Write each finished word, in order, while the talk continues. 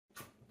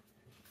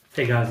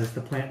Hey guys, it's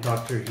the Plant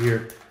Doctor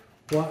here.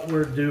 What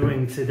we're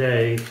doing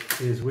today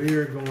is we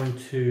are going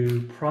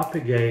to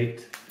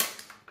propagate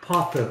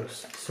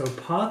pothos. So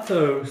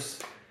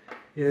pothos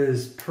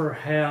is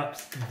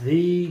perhaps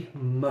the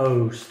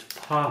most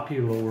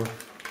popular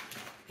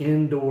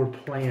indoor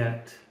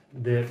plant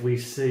that we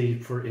see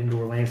for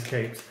indoor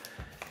landscapes.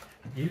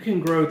 You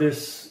can grow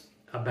this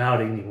about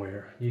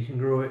anywhere. You can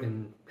grow it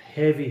in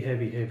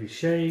heavy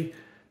shade,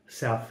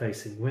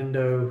 south-facing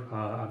window.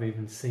 I've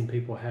even seen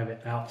people have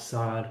it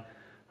outside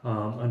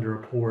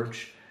under a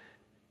porch.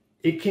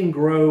 It can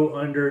grow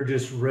under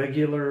just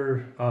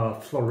regular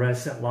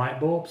fluorescent light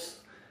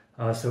bulbs.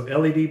 So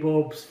LED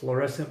bulbs,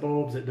 fluorescent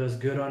bulbs, it does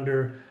good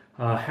under.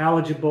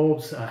 Halogen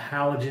bulbs,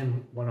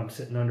 halogen, what I'm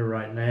sitting under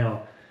right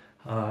now,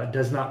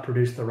 does not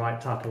produce the right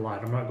type of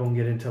light. I'm not going to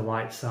get into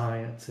light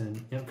science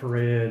and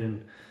infrared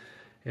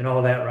and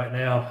all that right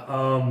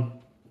now.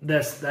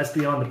 That's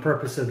beyond the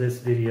purpose of this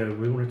video.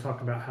 We want to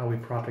talk about how we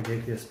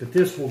propagate this, but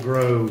this will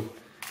grow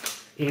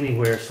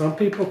anywhere. Some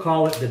people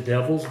call it the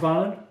devil's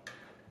vine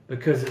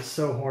because it's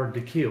so hard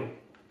to kill.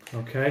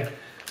 Okay,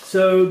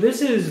 so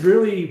this is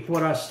really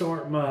what I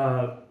start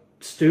my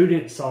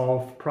students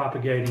off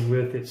propagating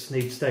with at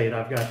Sneak State.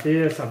 I've got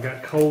this, I've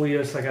got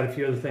coleus, I got a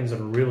few other things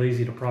that are real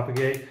easy to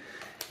propagate,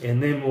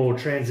 and then we'll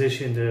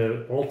transition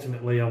to,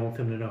 ultimately I want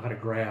them to know how to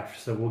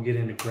graft. So we'll get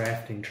into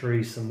grafting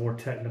trees, some more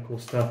technical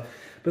stuff.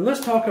 But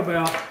let's talk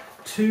about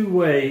two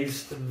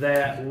ways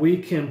that we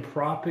can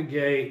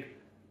propagate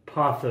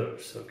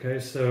pothos. Okay,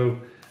 so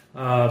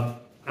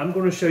I'm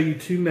going to show you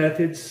two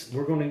methods.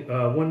 We're going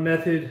to, one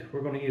method, we're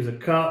going to use a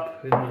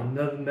cup, and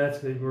another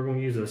method, we're going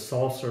to use a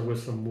saucer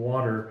with some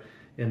water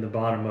in the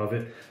bottom of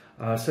it.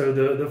 So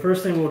the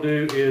first thing we'll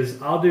do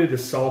is, I'll do the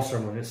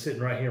saucer one. It's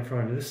sitting right here in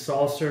front of me. This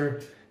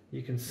saucer,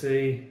 you can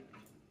see,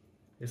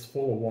 is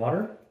full of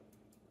water.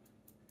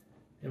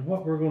 And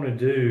what we're going to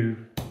do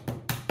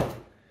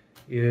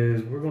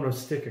is we're going to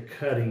stick a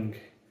cutting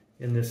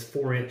in this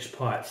 4-inch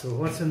pot. So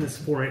what's in this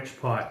 4-inch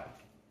pot?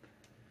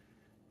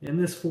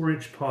 In this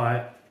 4-inch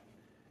pot,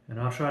 and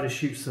I'll try to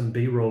shoot some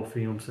B-roll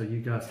film so you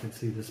guys can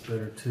see this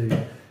better too.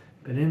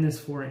 But in this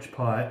 4-inch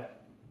pot,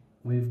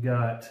 we've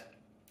got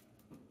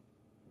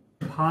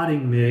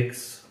potting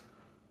mix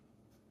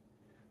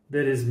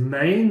that is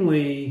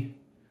mainly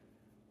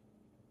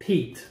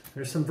peat.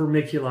 There's some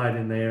vermiculite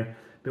in there,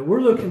 but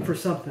we're looking for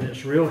something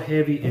that's real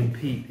heavy in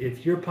peat.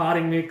 If your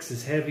potting mix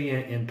is heavy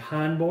in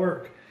pine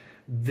bark,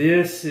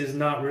 this is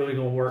not really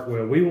going to work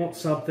well. We want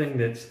something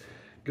that's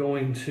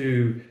going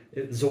to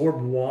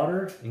absorb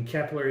water, and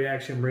capillary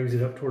action brings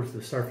it up towards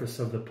the surface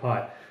of the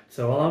pot.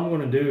 So all I'm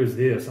going to do is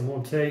this. I'm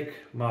going to take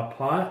my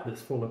pot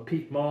that's full of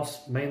peat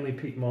moss, mainly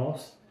peat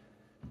moss.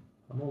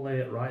 I'm going to lay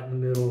it right in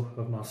the middle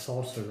of my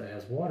saucer that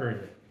has water in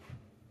it.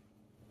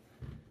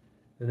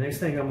 The next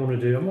thing I'm going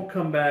to do, I'm going to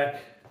come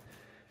back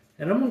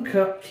and I'm going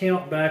to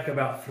count back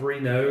about 3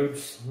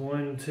 nodes.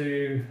 1,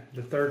 2,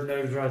 the third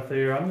node's right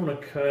there. I'm going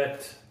to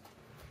cut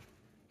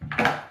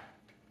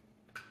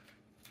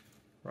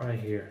right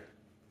here.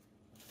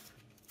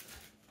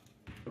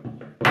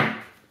 And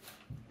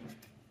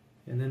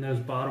then those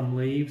bottom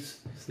leaves,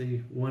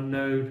 see, 1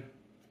 node,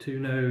 2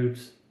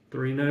 nodes,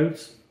 3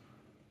 nodes.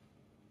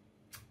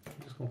 I'm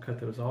just going to cut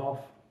those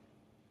off.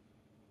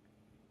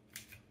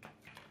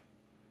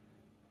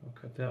 I'll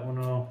cut that one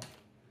off.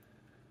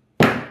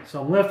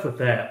 So I'm left with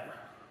that.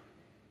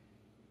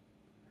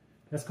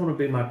 That's going to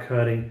be my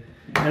cutting.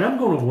 And I'm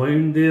going to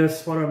wound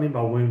this. What do I mean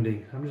by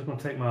wounding? I'm just going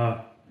to take my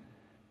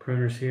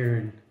pruners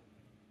here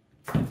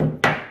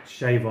and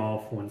shave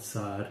off one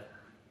side.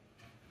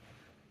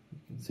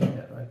 You can see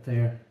that right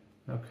there.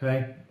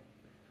 Okay.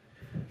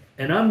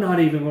 And I'm not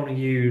even going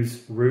to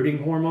use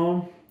rooting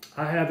hormone.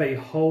 I have a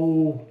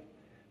whole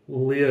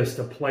list,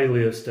 a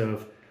playlist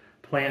of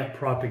plant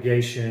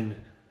propagation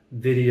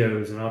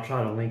videos, and I'll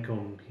try to link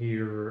them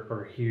here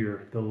or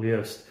here, the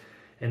list.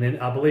 And then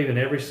I believe in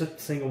every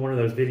single one of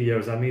those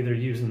videos, I'm either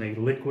using a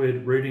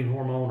liquid rooting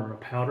hormone or a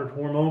powdered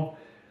hormone.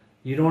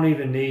 You don't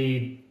even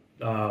need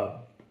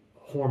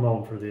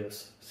hormone for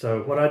this.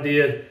 So what I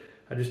did,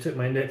 I just took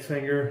my index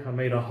finger, I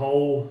made a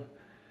hole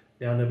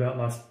down to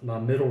about my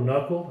middle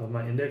knuckle of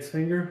my index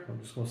finger.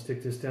 I'm just going to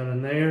stick this down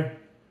in there.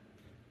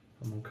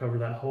 I'm going to cover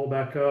that hole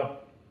back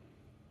up.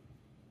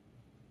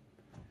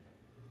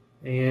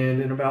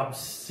 And in about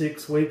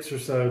 6 weeks or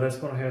so, that's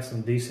going to have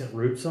some decent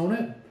roots on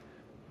it.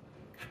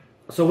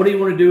 So what do you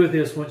want to do with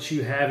this once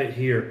you have it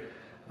here?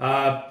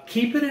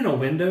 Keep it in a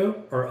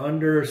window or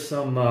under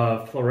some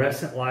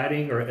fluorescent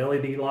lighting or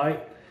LED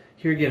light.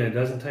 Here again, it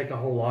doesn't take a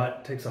whole lot.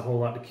 It takes a whole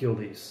lot to kill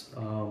these.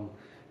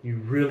 You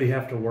really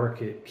have to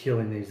work at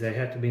killing these. They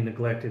have to be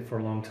neglected for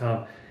a long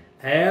time.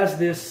 As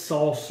this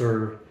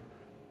saucer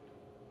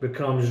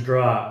becomes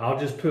dry, I'll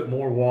just put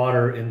more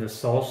water in the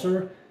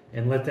saucer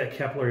and let that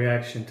capillary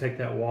action take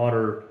that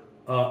water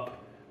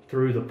up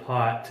through the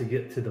pot to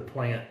get to the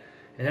plant.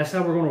 And that's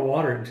how we're going to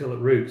water it until it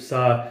roots.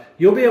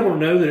 You'll be able to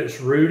know that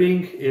it's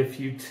rooting if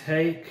you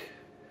take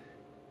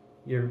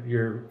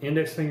your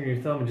index finger and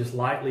your thumb and just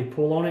lightly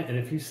pull on it. And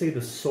if you see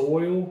the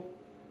soil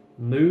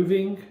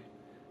moving,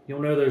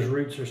 you'll know those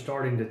roots are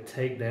starting to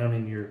take down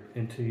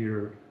into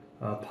your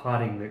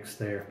potting mix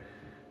there.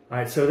 All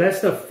right, so that's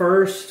the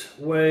first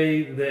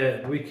way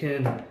that we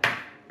can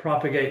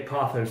propagate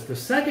pothos. The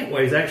second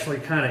way is actually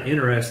kind of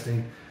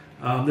interesting.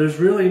 There's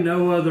really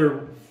no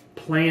other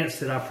plants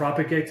that I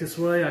propagate this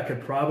way. I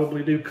could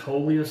probably do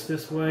coleus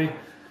this way,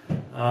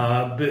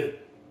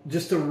 but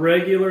just a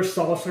regular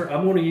saucer.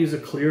 I'm going to use a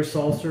clear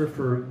saucer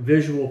for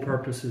visual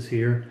purposes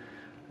here.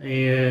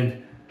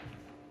 And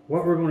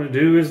what we're going to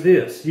do is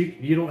this.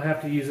 You don't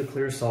have to use a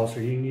clear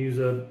saucer. You can use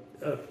a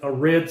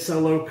red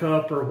solo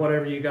cup or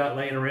whatever you got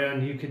laying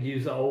around. You could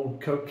use an old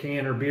Coke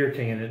can or beer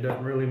can. It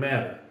doesn't really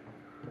matter.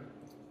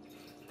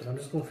 But I'm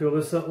just going to fill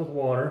this up with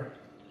water.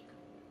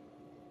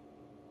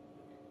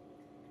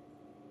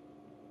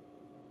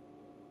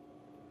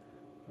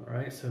 All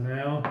right, so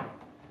now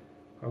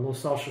our little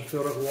saucer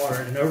filled up with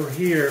water. And over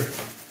here,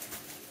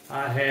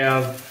 I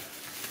have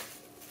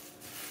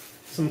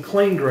some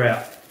cling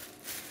wrap.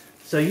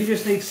 So you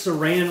just need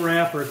saran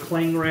wrap or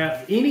cling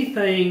wrap,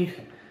 anything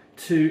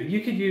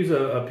you could use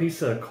a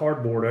piece of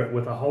cardboard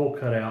with a hole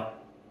cut out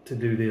to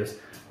do this.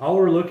 All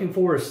we're looking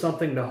for is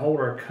something to hold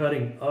our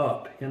cutting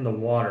up in the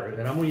water.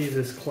 And I'm going to use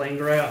this cling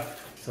wrap.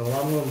 So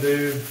what I'm going to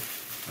do,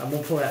 I'm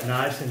going to pull that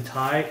nice and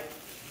tight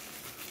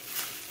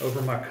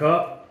over my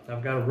cup.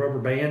 I've got a rubber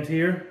band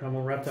here. I'm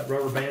going to wrap that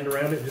rubber band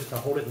around it just to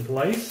hold it in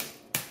place.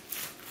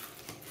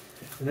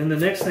 And then the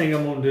next thing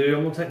I'm going to do,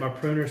 I'm going to take my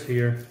pruners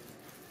here,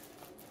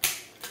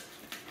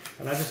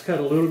 and I just cut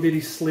a little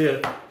bitty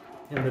slit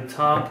in the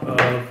top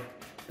of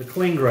the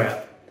cling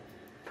wrap.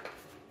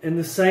 And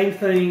the same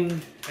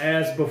thing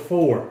as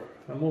before.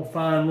 I'm going to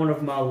find one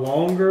of my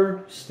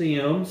longer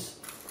stems.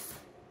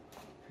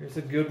 Here's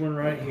a good one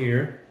right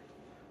here.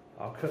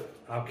 I'll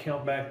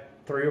count back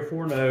 3 or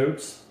 4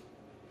 nodes.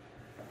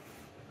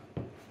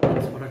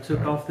 That's what I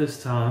took off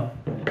this time.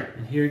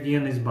 And here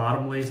again, these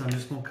bottom leaves, I'm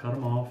just going to cut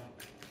them off.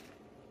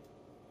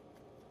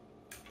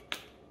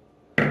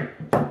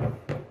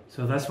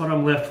 So that's what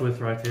I'm left with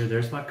right there.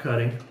 There's my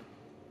cutting.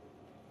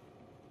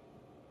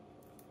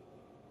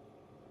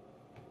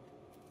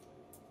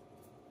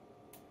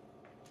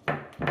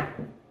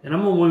 And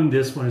I'm going to wound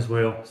this one as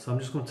well. So I'm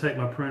just going to take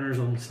my pruners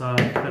on the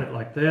side and cut it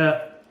like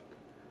that.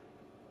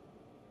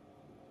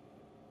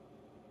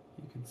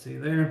 You can see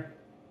there.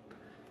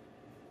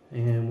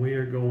 And we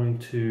are going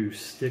to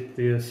stick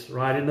this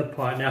right in the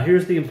pot. Now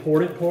here's the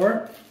important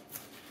part.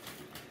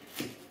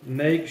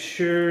 Make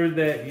sure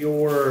that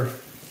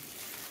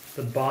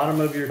the bottom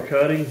of your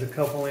cutting is a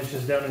couple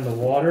inches down in the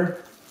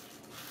water.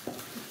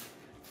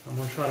 I'm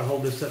going to try to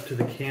hold this up to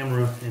the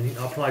camera, and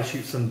I'll probably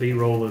shoot some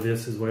B-roll of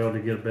this as well to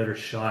get a better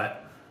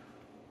shot.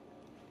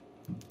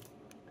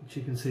 But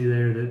you can see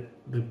there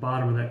that the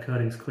bottom of that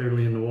cutting is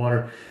clearly in the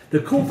water. The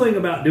cool thing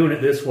about doing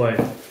it this way,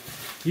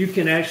 you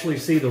can actually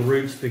see the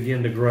roots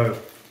begin to grow.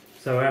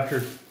 So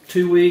after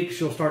 2 weeks,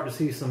 you'll start to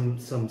see some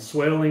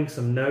swelling,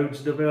 some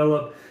nodes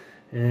develop.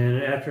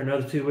 And after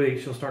another 2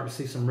 weeks, you'll start to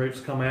see some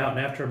roots come out. And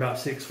after about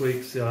 6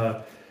 weeks,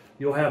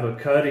 you'll have a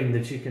cutting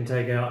that you can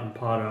take out and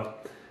pot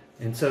up.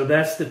 And so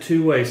that's the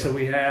 2 ways. So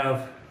we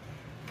have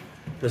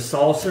the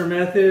saucer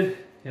method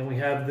and we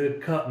have the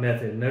cup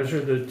method. And those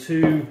are the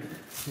 2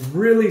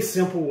 really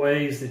simple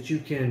ways that you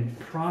can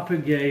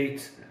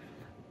propagate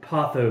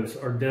pothos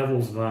or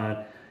devil's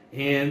vine.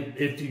 And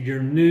if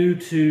you're new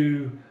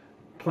to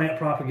plant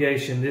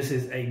propagation, this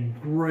is a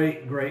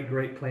great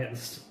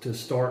plant to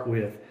start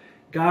with.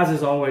 Guys,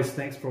 as always,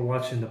 thanks for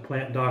watching The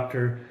Plant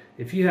Doctor.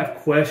 If you have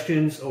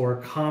questions or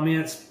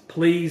comments,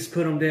 please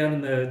put them down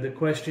in the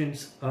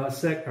questions or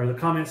the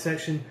comment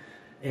section,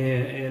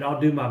 and I'll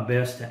do my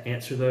best to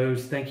answer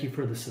those. Thank you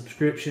for the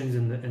subscriptions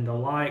and the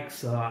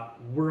likes.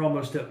 We're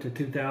almost up to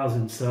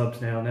 2,000 subs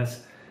now, and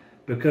that's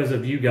because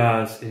of you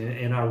guys,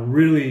 and I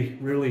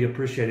really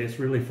appreciate it. It's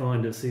really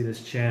fun to see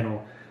this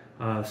channel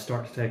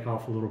start to take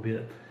off a little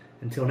bit.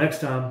 Until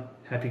next time,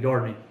 happy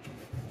gardening.